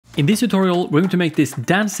In this tutorial, we're going to make this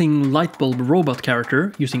dancing light bulb robot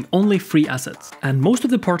character using only free assets. And most of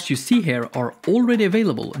the parts you see here are already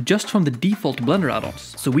available just from the default Blender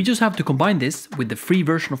add-ons. So we just have to combine this with the free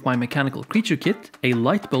version of my mechanical creature kit, a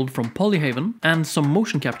light bulb from Polyhaven, and some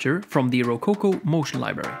motion capture from the Rokoko motion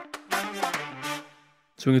library.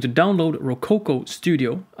 So we're going to download Rokoko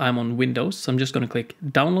Studio. I'm on Windows, so I'm just going to click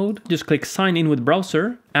download. Just click sign in with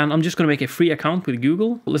browser, and I'm just going to make a free account with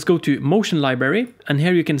Google. Let's go to motion library, and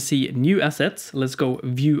here you can see new assets. Let's go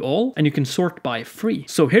view all, and you can sort by free.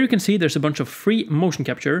 So here you can see there's a bunch of free motion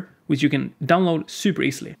capture, which you can download super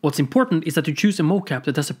easily. What's important is that you choose a mocap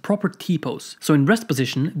that has a proper T-pose. So in rest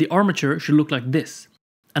position, the armature should look like this,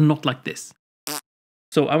 and not like this.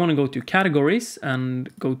 So I want to go to categories and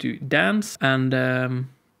go to dance, and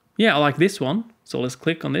yeah, I like this one. So let's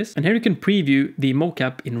click on this, and here you can preview the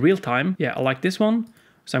mocap in real time. Yeah, I like this one.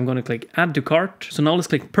 So I'm going to click add to cart. So now let's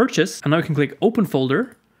click purchase, and now you can click open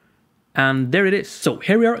folder, and there it is. So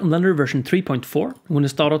here we are in Blender version 3.4. I'm going to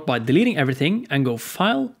start out by deleting everything and go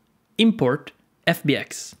file, import,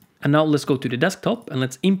 FBX. And now let's go to the desktop and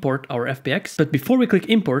let's import our FBX. But before we click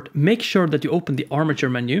import, make sure that you open the armature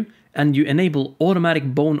menu and you enable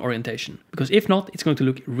automatic bone orientation, because if not, it's going to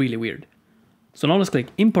look really weird. So now let's click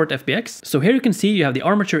import FBX. So here you can see you have the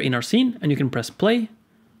armature in our scene, and you can press play,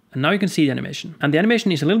 and now you can see the animation. And the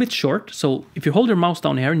animation is a little bit short, so if you hold your mouse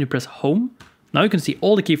down here and you press home, now you can see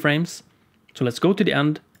all the keyframes. So let's go to the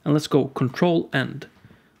end and let's go control end.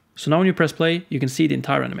 So now when you press play, you can see the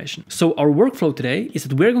entire animation. So our workflow today is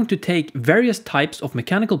that we're going to take various types of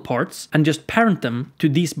mechanical parts and just parent them to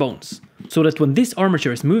these bones. So that when this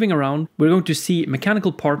armature is moving around, we're going to see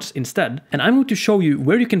mechanical parts instead. And I'm going to show you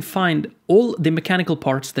where you can find all the mechanical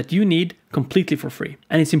parts that you need completely for free.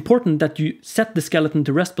 And it's important that you set the skeleton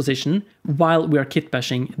to rest position while we are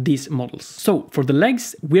kitbashing these models. So for the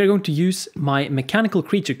legs, we are going to use my mechanical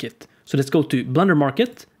creature kit. So let's go to Blender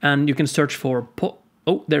Market, and you can search for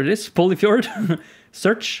oh, there it is, Polyfjord.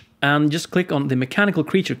 Search and just click on the mechanical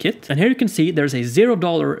creature kit. And here you can see there's a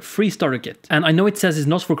 $0 free starter kit. And I know it says it's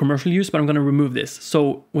not for commercial use, but I'm going to remove this.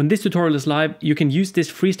 So when this tutorial is live, you can use this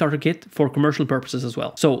free starter kit for commercial purposes as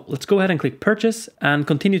well. So let's go ahead and click purchase and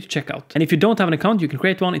continue to check out. And if you don't have an account, you can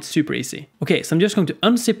create one. It's super easy. Okay, so I'm just going to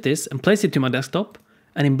unzip this and place it to my desktop.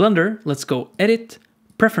 And in Blender, let's go edit,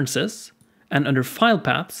 preferences, and under file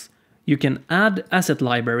paths, you can add asset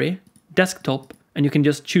library, desktop, and you can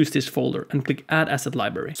just choose this folder and click add asset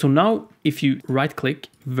library. So now if you right click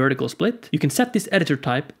vertical split, you can set this editor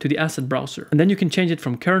type to the asset browser, and then you can change it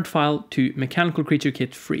from current file to mechanical creature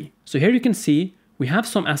kit free. So here you can see we have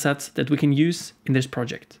some assets that we can use in this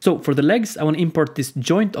project. So for the legs, I want to import this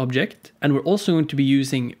joint object, and we're also going to be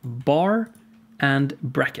using bar and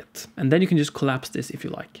bracket. And then you can just collapse this if you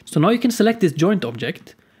like. So now you can select this joint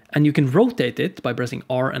object and you can rotate it by pressing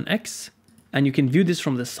R and X, and you can view this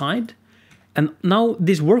from the side. And now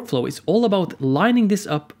this workflow is all about lining this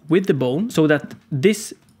up with the bone so that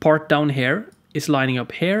this part down here is lining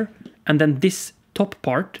up here, and then this top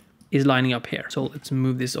part is lining up here. So let's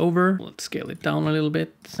move this over. Let's scale it down a little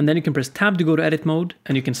bit. And then you can press tab to go to edit mode,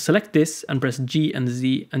 and you can select this and press G and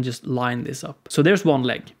Z and just line this up. So there's one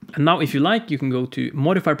leg. And now if you like, you can go to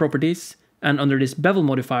modify properties, and under this bevel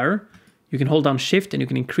modifier, you can hold down shift and you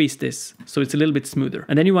can increase this so it's a little bit smoother.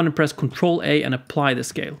 And then you want to press Ctrl A and apply the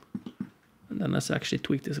scale. And then let's actually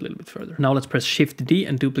tweak this a little bit further. Now let's press Shift D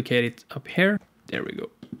and duplicate it up here. There we go.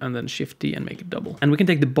 And then Shift D and make it double. And we can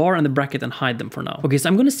take the bar and the bracket and hide them for now. Okay, so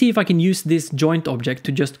I'm going to see if I can use this joint object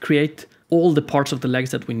to just create all the parts of the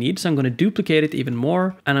legs that we need. So I'm going to duplicate it even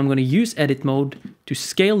more, and I'm going to use edit mode to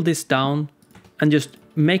scale this down and just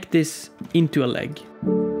make this into a leg.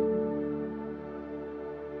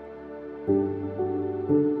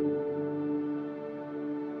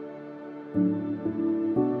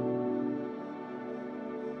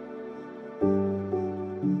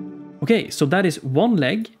 Okay, so that is one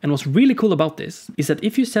leg, and what's really cool about this is that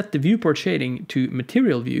if you set the viewport shading to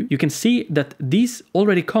material view, you can see that these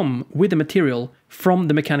already come with the material from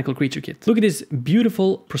the mechanical creature kit. Look at this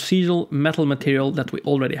beautiful procedural metal material that we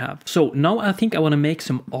already have. So now I think I want to make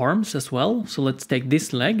some arms as well. So let's take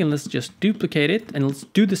this leg and let's just duplicate it, and let's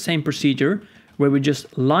do the same procedure where we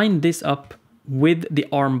just line this up with the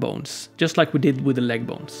arm bones, just like we did with the leg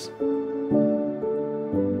bones.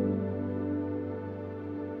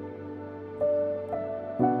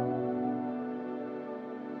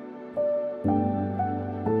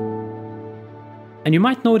 And you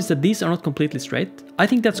might notice that these are not completely straight. I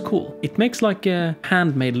think that's cool. It makes like a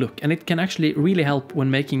handmade look, and it can actually really help when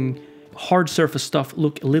making hard surface stuff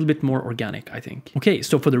look a little bit more organic, I think. Okay,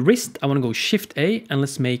 so for the wrist, I want to go Shift A and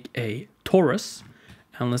let's make a torus.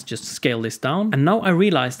 And let's just scale this down. And now I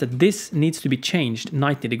realize that this needs to be changed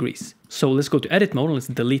 90 degrees. So let's go to edit mode and let's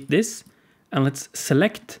delete this. And let's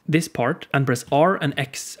select this part and press R and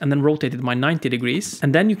X and then rotate it by 90 degrees.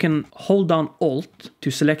 And then you can hold down Alt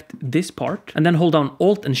to select this part and then hold down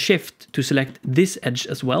Alt and Shift to select this edge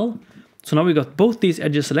as well. So now we got both these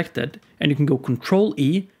edges selected and you can go Control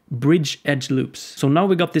E, Bridge Edge Loops. So now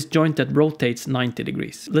we got this joint that rotates 90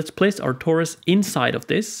 degrees. Let's place our torus inside of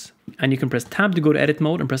this and you can press Tab to go to edit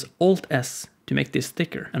mode and press Alt S to make this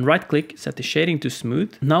thicker. And right click, set the shading to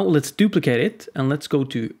smooth. Now let's duplicate it and let's go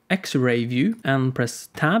to X-ray view and press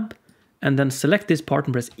Tab and then select this part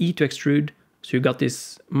and press E to extrude. So you got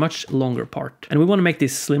this much longer part. And we want to make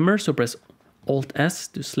this slimmer, so press Alt S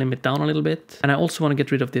to slim it down a little bit. And I also want to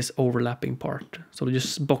get rid of this overlapping part. So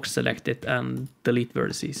just box select it and delete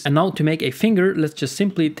vertices. And now to make a finger, let's just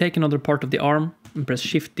simply take another part of the arm and press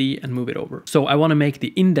Shift D and move it over. So I want to make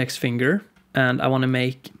the index finger and I want to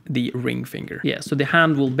make the ring finger. Yeah, so the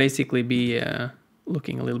hand will basically be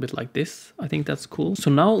looking a little bit like this. I think that's cool.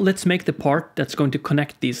 So now let's make the part that's going to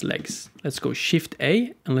connect these legs. Let's go Shift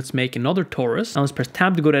A and let's make another torus. And let's press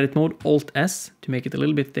Tab to go to edit mode, Alt S to make it a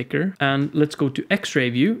little bit thicker. And let's go to X-ray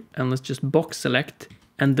view and let's just box select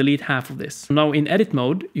and delete half of this. Now in edit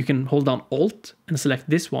mode, you can hold down Alt and select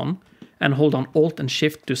this one and hold down Alt and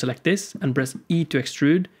Shift to select this and press E to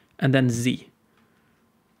extrude and then Z.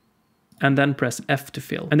 And then press F to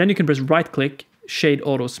fill. And then you can press right click, shade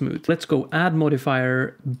auto smooth. Let's go add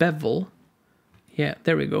modifier bevel. Yeah,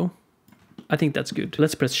 there we go. I think that's good.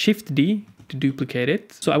 Let's press Shift D to duplicate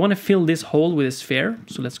it. So I want to fill this hole with a sphere.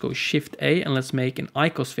 So let's go Shift A and let's make an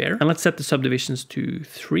icosphere. And let's set the subdivisions to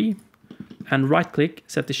 3. And right click,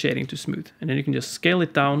 set the shading to smooth. And then you can just scale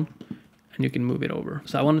it down and you can move it over.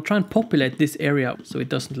 So I want to try and populate this area so it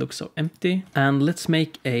doesn't look so empty. And let's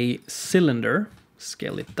make a cylinder.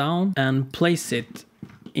 Scale it down and place it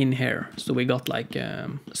in here. So we got like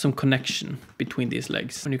some connection between these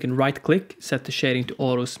legs. And you can right click, set the shading to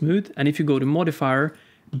auto smooth. And if you go to modifier,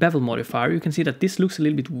 bevel modifier, you can see that this looks a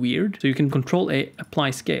little bit weird. So you can Control A,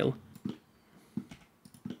 apply scale.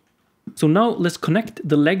 So now let's connect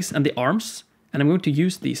the legs and the arms. And I'm going to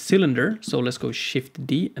use the cylinder. So let's go Shift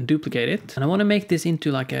D and duplicate it. And I want to make this into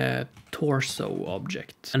like a torso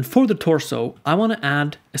object. And for the torso, I want to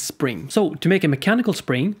add a spring. So to make a mechanical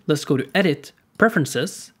spring, let's go to Edit,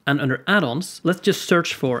 Preferences, and under Add-ons, let's just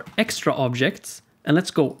search for Extra Objects, and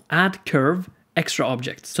let's go Add Curve, Extra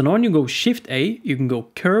Objects. So now when you go Shift A, you can go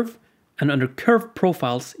Curve, and under Curve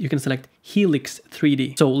Profiles, you can select Helix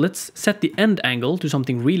 3D. So let's set the end angle to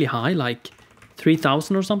something really high, like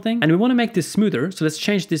 3000 or something. And we want to make this smoother, so let's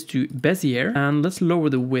change this to Bezier and let's lower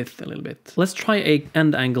the width a little bit. Let's try a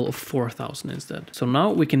end angle of 4000 instead. So now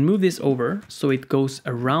we can move this over so it goes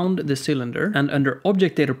around the cylinder, and under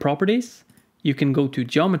Object Data Properties, you can go to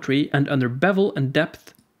Geometry, and under Bevel and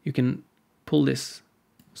Depth, you can pull this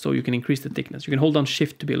so you can increase the thickness. You can hold down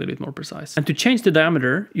Shift to be a little bit more precise. And to change the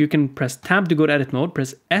diameter, you can press Tab to go to edit mode,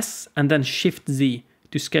 press S and then Shift Z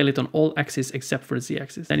to scale it on all axes except for the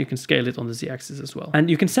Z-axis. Then you can scale it on the Z-axis as well. And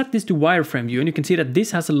you can set this to wireframe view, and you can see that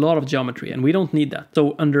this has a lot of geometry, and we don't need that.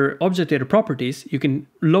 So under Object Data Properties, you can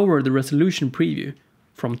lower the resolution preview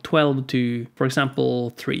from 12 to, for example,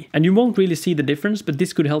 3. And you won't really see the difference, but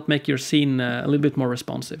this could help make your scene a little bit more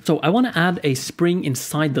responsive. So I want to add a spring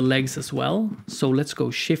inside the legs as well. So let's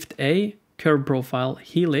go Shift A, Curve Profile,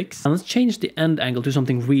 Helix, and let's change the end angle to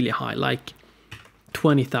something really high, like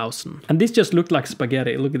 20,000. And this just looked like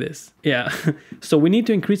spaghetti. Look at this. Yeah. So we need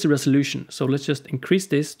to increase the resolution. So let's just increase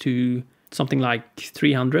this to something like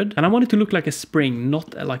 300. And I want it to look like a spring,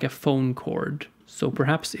 not like a phone cord. So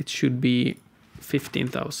perhaps it should be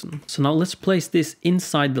 15,000. So now let's place this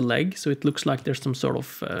inside the leg. So it looks like there's some sort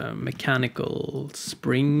of mechanical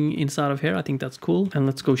spring inside of here. I think that's cool. And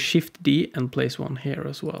let's go Shift D and place one here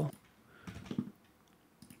as well.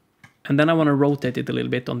 And then I want to rotate it a little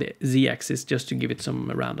bit on the Z-axis just to give it some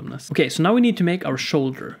randomness. Okay, so now we need to make our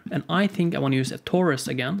shoulder. And I think I want to use a torus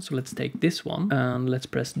again. So let's take this one and let's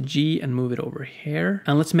press G and move it over here.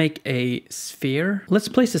 And let's make a sphere. Let's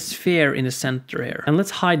place a sphere in the center here. And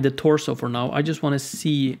let's hide the torso for now. I just want to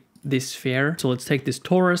see this sphere. So let's take this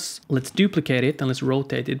torus, let's duplicate it and let's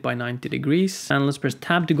rotate it by 90 degrees. And let's press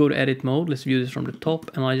Tab to go to edit mode. Let's view this from the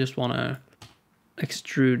top. And I just want to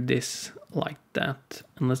extrude this like that,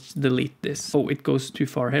 and let's delete this. Oh, it goes too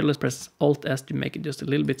far here. Let's press Alt S to make it just a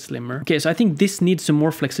little bit slimmer. Okay, so I think this needs some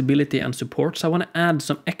more flexibility and support, so I want to add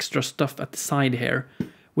some extra stuff at the side here,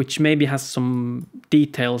 which maybe has some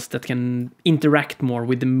details that can interact more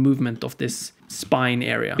with the movement of this spine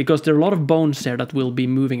area, because there are a lot of bones there that will be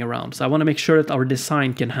moving around. So I want to make sure that our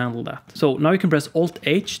design can handle that. So now you can press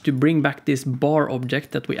Alt-H to bring back this bar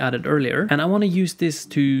object that we added earlier. And I want to use this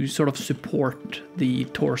to sort of support the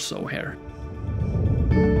torso here.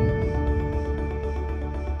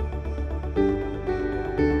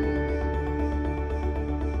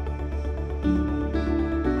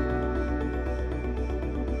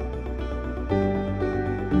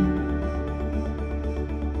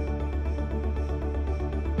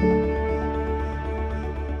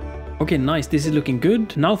 Okay, nice, this is looking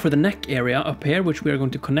good. Now for the neck area up here, which we are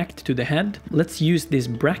going to connect to the head, let's use this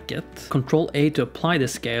bracket, Control A to apply the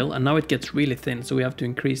scale, and now it gets really thin, so we have to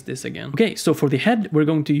increase this again. Okay, so for the head, we're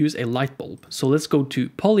going to use a light bulb. So let's go to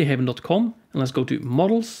polyhaven.com, and let's go to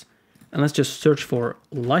models, and let's just search for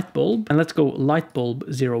light bulb, and let's go light bulb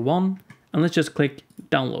 01, and let's just click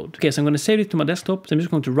download. Okay, so I'm going to save it to my desktop, so I'm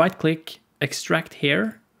just going to right click, extract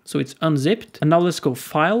here, so it's unzipped, and now let's go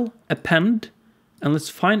file, append, and let's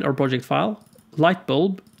find our project file, light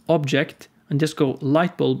bulb, object, and just go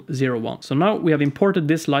light bulb 01. So now we have imported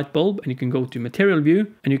this light bulb, and you can go to material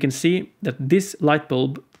view, and you can see that this light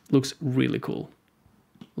bulb looks really cool.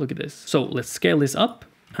 Look at this. So let's scale this up,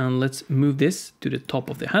 and let's move this to the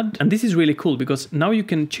top of the head. And this is really cool because now you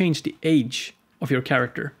can change the age of your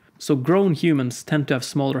character. So grown humans tend to have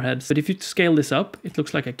smaller heads, but if you scale this up, it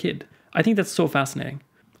looks like a kid. I think that's so fascinating.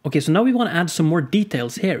 Okay, so now we want to add some more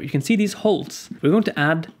details here. You can see these holes. We're going to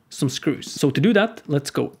add some screws. So to do that, let's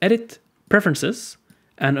go Edit, Preferences,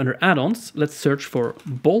 and under Add-ons, let's search for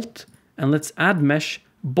Bolt, and let's add Mesh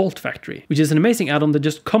Bolt Factory, which is an amazing add-on that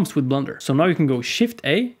just comes with Blender. So now you can go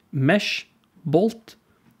Shift-A, Mesh, Bolt,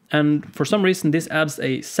 and for some reason this adds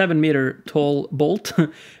a 7-meter tall bolt,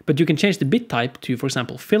 but you can change the bit type to, for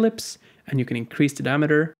example, Phillips, and you can increase the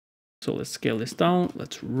diameter. So let's scale this down,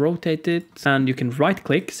 let's rotate it, and you can right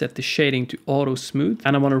click, set the shading to auto smooth,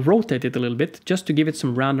 and I want to rotate it a little bit just to give it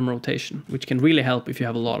some random rotation, which can really help if you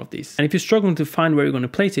have a lot of these. And if you're struggling to find where you're going to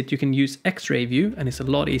place it, you can use X-ray view, and it's a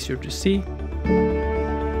lot easier to see.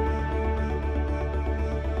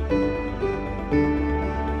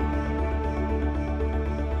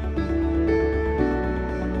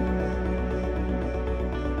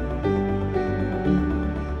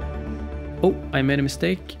 Oh, I made a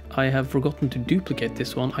mistake. I have forgotten to duplicate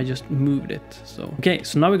this one. I just moved it. So okay,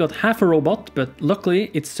 so now we got half a robot, but luckily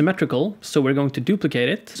it's symmetrical, so we're going to duplicate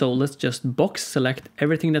it. So let's just box select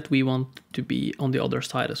everything that we want to be on the other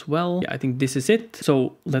side as well. Yeah, I think this is it.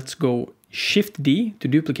 So let's go Shift D to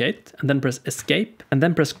duplicate, and then press Escape, and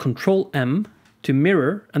then press Control M to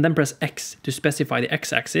mirror, and then press X to specify the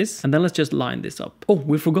X-axis, and then let's just line this up. Oh,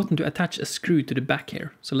 we've forgotten to attach a screw to the back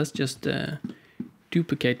here. So let's just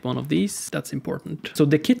duplicate one of these. That's important. So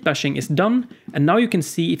the kitbashing is done, and now you can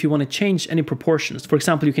see if you want to change any proportions. For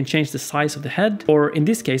example, you can change the size of the head, or in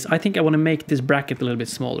this case, I think I want to make this bracket a little bit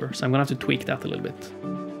smaller, so I'm gonna have to tweak that a little bit.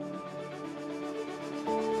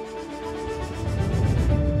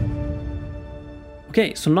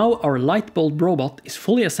 Okay, so now our light bulb robot is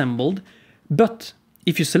fully assembled, but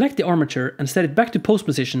if you select the armature and set it back to pose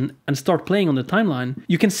position and start playing on the timeline,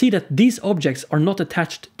 you can see that these objects are not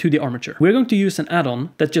attached to the armature. We're going to use an add-on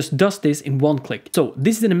that just does this in one click. So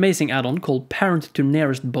this is an amazing add-on called Parent to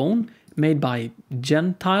Nearest Bone, made by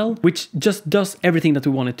Gentile, which just does everything that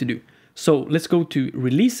we want it to do. So let's go to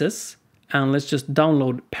Releases, and let's just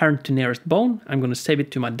download Parent to Nearest Bone. I'm going to save it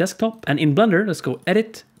to my desktop. And in Blender, let's go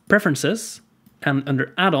Edit, Preferences, and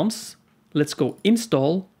under Add-ons, let's go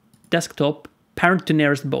Install, Desktop, Parent to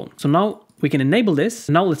Nearest Bone. So now we can enable this.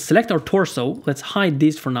 Now let's select our torso. Let's hide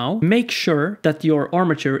these for now. Make sure that your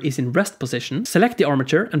armature is in rest position. Select the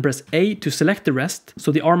armature and press A to select the rest.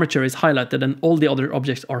 So the armature is highlighted and all the other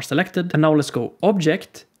objects are selected. And now let's go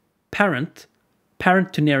Object, Parent,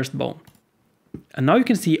 Parent to Nearest Bone. And now you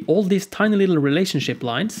can see all these tiny little relationship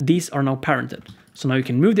lines. These are now parented. So now you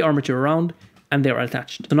can move the armature around and they are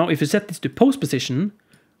attached. So now if you set this to pose position,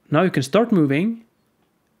 now you can start moving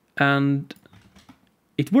and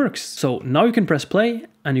it works. So now you can press play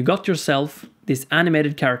and you got yourself this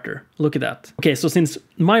animated character. Look at that. Okay, so since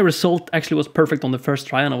my result actually was perfect on the first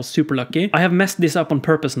try and I was super lucky, I have messed this up on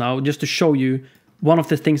purpose now just to show you one of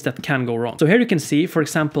the things that can go wrong. So here you can see, for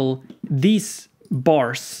example, these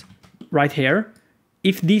bars right here,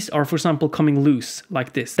 if these are, for example, coming loose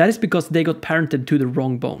like this, that is because they got parented to the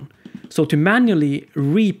wrong bone. So to manually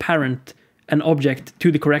reparent an object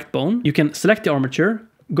to the correct bone, you can select the armature,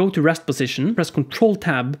 go to rest position, press Control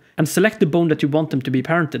Tab, and select the bone that you want them to be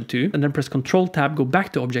parented to, and then press Control Tab, go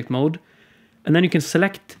back to object mode, and then you can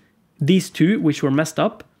select these two, which were messed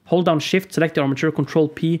up, hold down Shift, select the armature, Control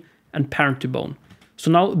P, and parent to bone. So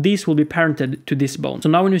now these will be parented to this bone. So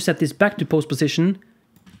now when you set this back to pose position,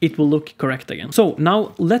 it will look correct again. So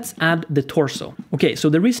now let's add the torso. Okay, so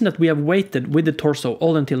the reason that we have waited with the torso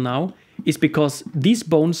all until now is because these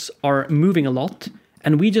bones are moving a lot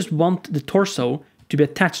and we just want the torso to be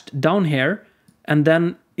attached down here, and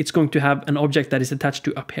then it's going to have an object that is attached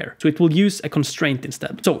to up here. So it will use a constraint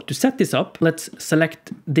instead. So to set this up, let's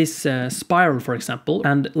select this spiral, for example,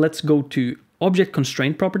 and let's go to Object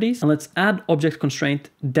Constraint Properties, and let's add Object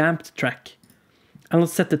Constraint Damped Track. And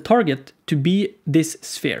let's set the target to be this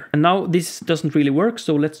sphere. And now this doesn't really work,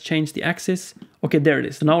 so let's change the axis. Okay, there it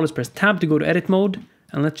is. So now let's press Tab to go to Edit Mode,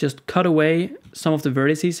 and let's just cut away some of the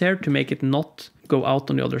vertices here to make it not go out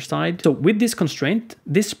on the other side. So with this constraint,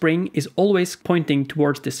 this spring is always pointing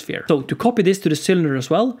towards this sphere. So to copy this to the cylinder as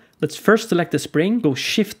well, let's first select the spring, go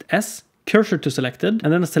Shift S, cursor to selected,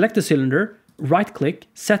 and then select the cylinder, right click,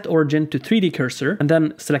 set origin to 3D cursor, and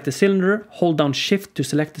then select the cylinder, hold down Shift to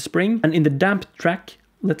select the spring, and in the damped track,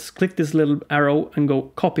 let's click this little arrow and go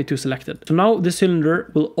copy to selected. So now the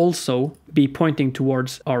cylinder will also be pointing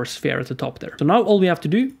towards our sphere at the top there. So now all we have to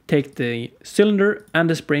do, take the cylinder and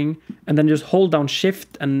the spring, and then just hold down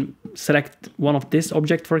Shift and select one of this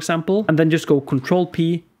object, for example, and then just go Control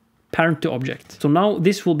P, parent to object. So now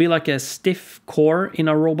this will be like a stiff core in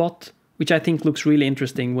our robot, which I think looks really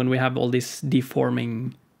interesting when we have all these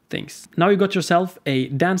deforming things. Now you got yourself a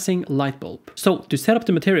dancing light bulb. So to set up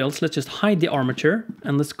the materials, let's just hide the armature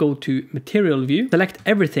and let's go to material view, select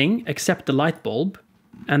everything except the light bulb,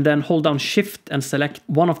 and then hold down Shift and select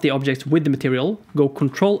one of the objects with the material, go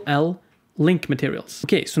Control L, link materials.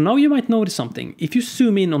 Okay, so now you might notice something. If you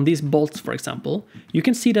zoom in on these bolts, for example, you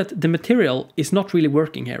can see that the material is not really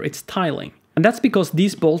working here, it's tiling. And that's because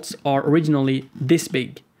these bolts are originally this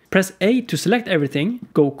big. Press A to select everything,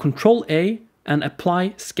 go Control A and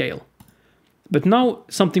apply scale. But now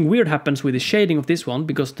something weird happens with the shading of this one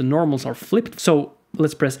because the normals are flipped. So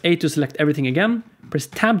let's press A to select everything again, press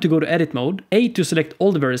Tab to go to edit mode, A to select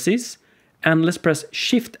all the vertices, and let's press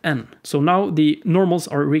Shift N. So now the normals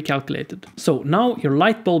are recalculated. So now your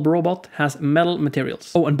light bulb robot has metal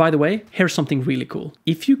materials. Oh, and by the way, here's something really cool.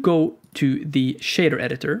 If you go to the shader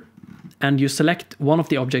editor, and you select one of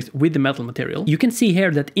the objects with the metal material, you can see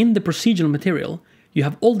here that in the procedural material, you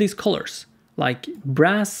have all these colors, like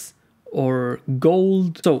brass or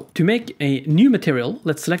gold. So to make a new material,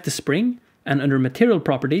 let's select the spring, and under material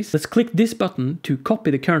properties, let's click this button to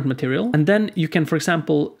copy the current material. And then you can, for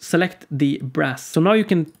example, select the brass. So now you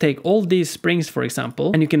can take all these springs, for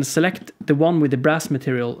example, and you can select the one with the brass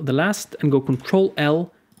material, the last, and go Control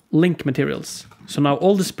L, link materials. So now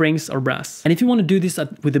all the springs are brass. And if you want to do this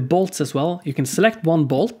with the bolts as well, you can select one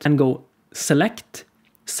bolt and go select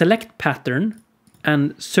pattern,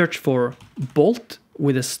 and search for bolt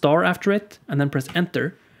with a star after it, and then press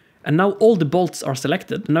enter. And now all the bolts are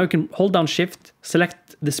selected. Now you can hold down Shift,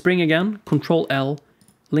 select the spring again, Control L,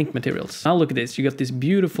 link materials. Now look at this, you got these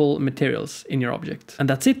beautiful materials in your object. And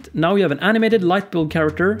that's it. Now you have an animated light bulb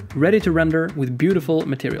character ready to render with beautiful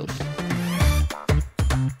materials.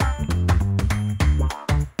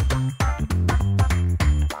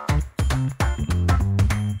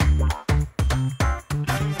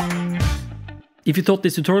 If you thought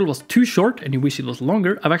this tutorial was too short and you wish it was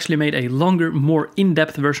longer, I've actually made a longer, more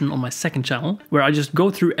in-depth version on my second channel, where I just go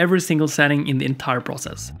through every single setting in the entire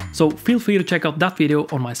process. So feel free to check out that video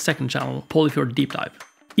on my second channel, Polyfior Deep Dive.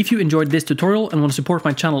 If you enjoyed this tutorial and want to support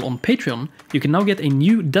my channel on Patreon, you can now get a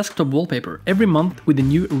new desktop wallpaper every month with the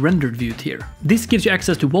new rendered view tier. This gives you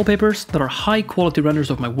access to wallpapers that are high quality renders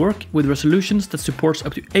of my work with resolutions that supports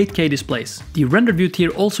up to 8K displays. The rendered view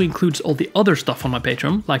tier also includes all the other stuff on my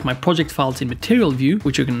Patreon, like my project files in material view,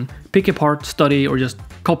 which you can pick apart, study, or just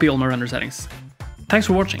copy all my render settings. Thanks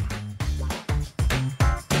for watching.